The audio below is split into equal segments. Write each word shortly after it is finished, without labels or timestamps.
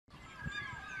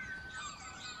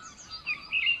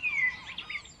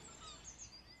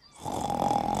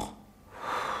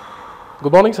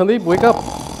Good morning, Sandeep. Wake up.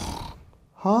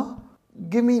 Huh?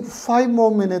 Give me 5 more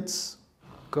minutes.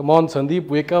 Come on, Sandeep.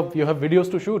 Wake up. You have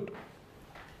videos to shoot.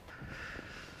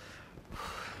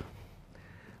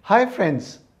 Hi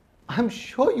friends. I'm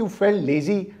sure you felt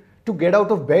lazy to get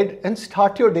out of bed and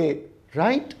start your day,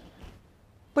 right?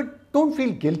 But don't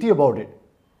feel guilty about it,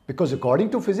 because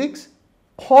according to physics,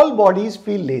 all bodies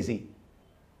feel lazy.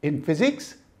 In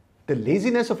physics, the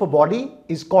laziness of a body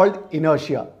is called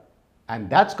inertia, and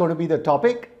that's going to be the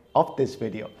topic of this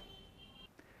video.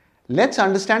 Let's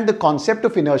understand the concept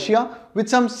of inertia with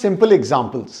some simple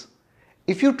examples.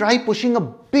 If you try pushing a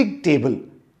big table,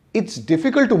 it's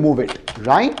difficult to move it,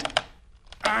 right?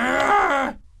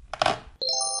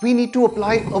 We need to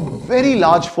apply a very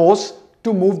large force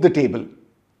to move the table.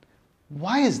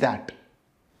 Why is that?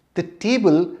 The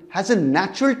table has a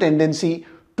natural tendency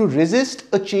to resist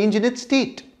a change in its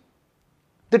state.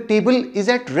 The table is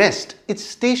at rest, it's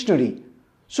stationary,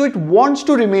 so it wants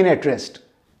to remain at rest.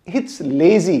 It's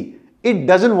lazy, it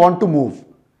doesn't want to move.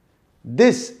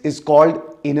 This is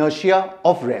called inertia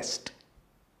of rest.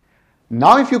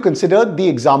 Now if you consider the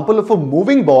example of a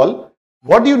moving ball,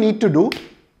 what do you need to do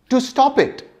to stop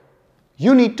it?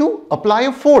 You need to apply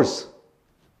a force.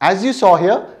 As you saw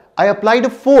here, I applied a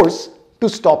force to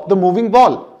stop the moving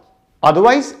ball.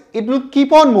 Otherwise, it will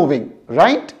keep on moving,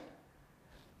 right?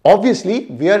 Obviously,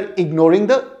 we are ignoring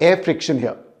the air friction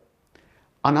here.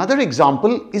 Another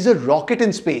example is a rocket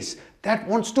in space that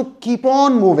wants to keep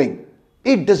on moving.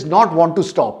 It does not want to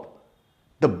stop.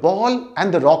 The ball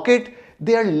and the rocket,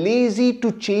 they are lazy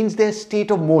to change their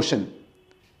state of motion.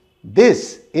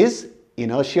 This is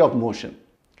inertia of motion.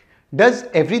 Does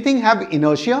everything have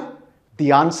inertia?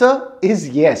 The answer is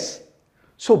yes.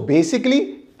 So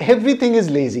basically, everything is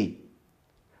lazy.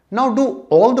 Now, do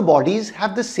all the bodies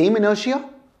have the same inertia?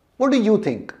 What do you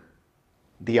think?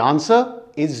 The answer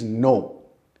is no.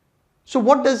 So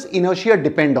what does inertia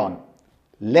depend on?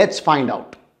 Let's find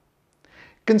out.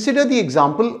 Consider the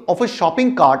example of a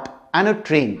shopping cart and a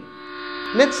train.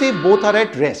 Let's say both are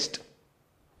at rest.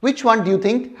 Which one do you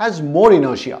think has more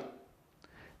inertia?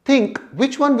 Think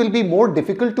which one will be more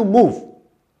difficult to move.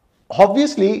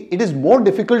 Obviously, it is more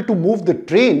difficult to move the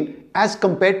train as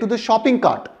compared to the shopping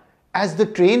cart, as the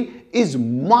train is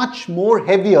much more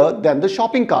heavier than the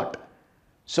shopping cart.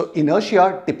 So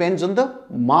inertia depends on the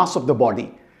mass of the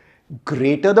body.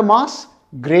 Greater the mass,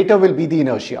 greater will be the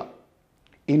inertia.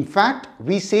 In fact,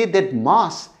 we say that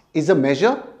mass is a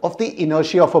measure of the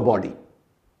inertia of a body.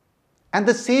 And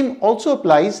the same also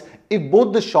applies if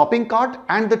both the shopping cart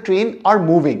and the train are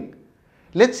moving.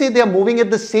 Let's say they are moving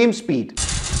at the same speed.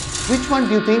 Which one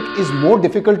do you think is more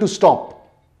difficult to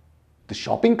stop? The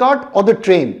shopping cart or the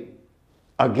train?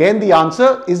 Again, the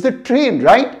answer is the train,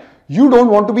 right? You don't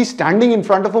want to be standing in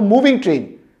front of a moving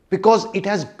train because it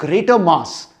has greater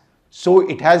mass. So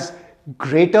it has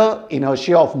greater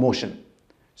inertia of motion.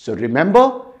 So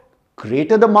remember,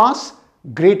 greater the mass,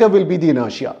 greater will be the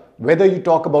inertia, whether you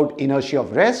talk about inertia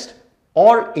of rest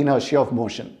or inertia of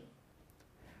motion.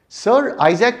 Sir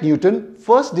Isaac Newton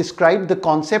first described the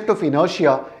concept of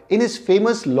inertia in his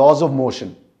famous laws of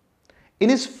motion. In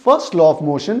his first law of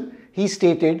motion, he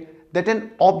stated that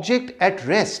an object at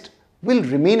rest will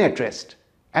remain at rest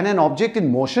and an object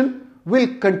in motion will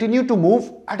continue to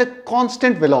move at a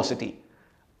constant velocity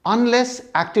unless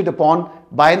acted upon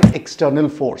by an external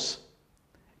force.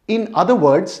 In other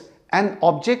words, an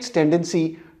object's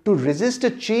tendency to resist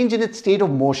a change in its state of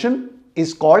motion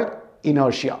is called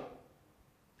inertia.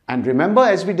 And remember,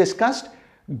 as we discussed,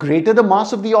 greater the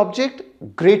mass of the object,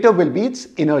 greater will be its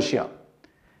inertia.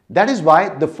 That is why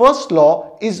the first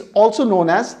law is also known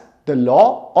as the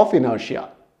law of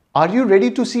inertia. Are you ready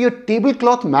to see a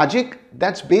tablecloth magic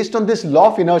that's based on this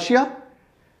law of inertia?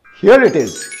 Here it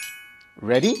is.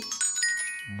 Ready?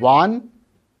 1,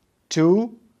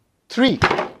 2, 3.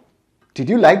 Did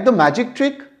you like the magic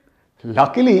trick?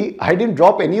 Luckily, I didn't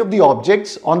drop any of the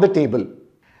objects on the table.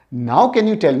 Now can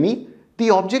you tell me, the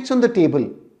objects on the table,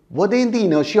 were they in the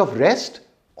inertia of rest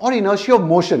or inertia of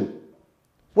motion?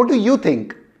 What do you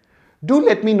think? Do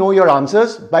let me know your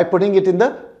answers by putting it in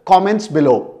the comments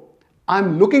below.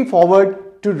 I'm looking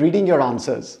forward to reading your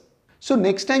answers. So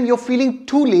next time you're feeling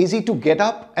too lazy to get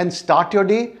up and start your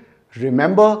day,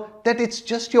 remember that it's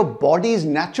just your body's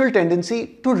natural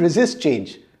tendency to resist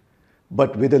change.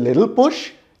 But with a little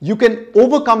push, you can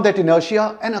overcome that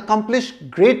inertia and accomplish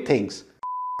great things.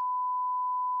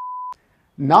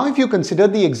 Now if you consider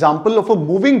the example of a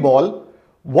moving ball,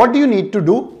 what do you need to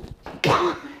do?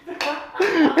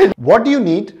 What do you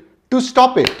need to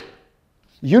stop it?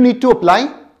 You need to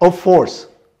apply a force.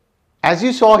 As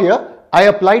you saw here, I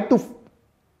applied to...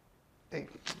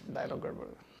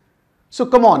 So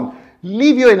come on,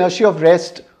 leave your inertia of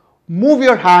rest, move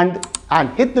your hand and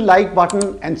hit the like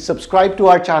button and subscribe to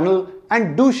our channel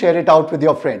and do share it out with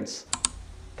your friends.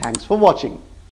 Thanks for watching.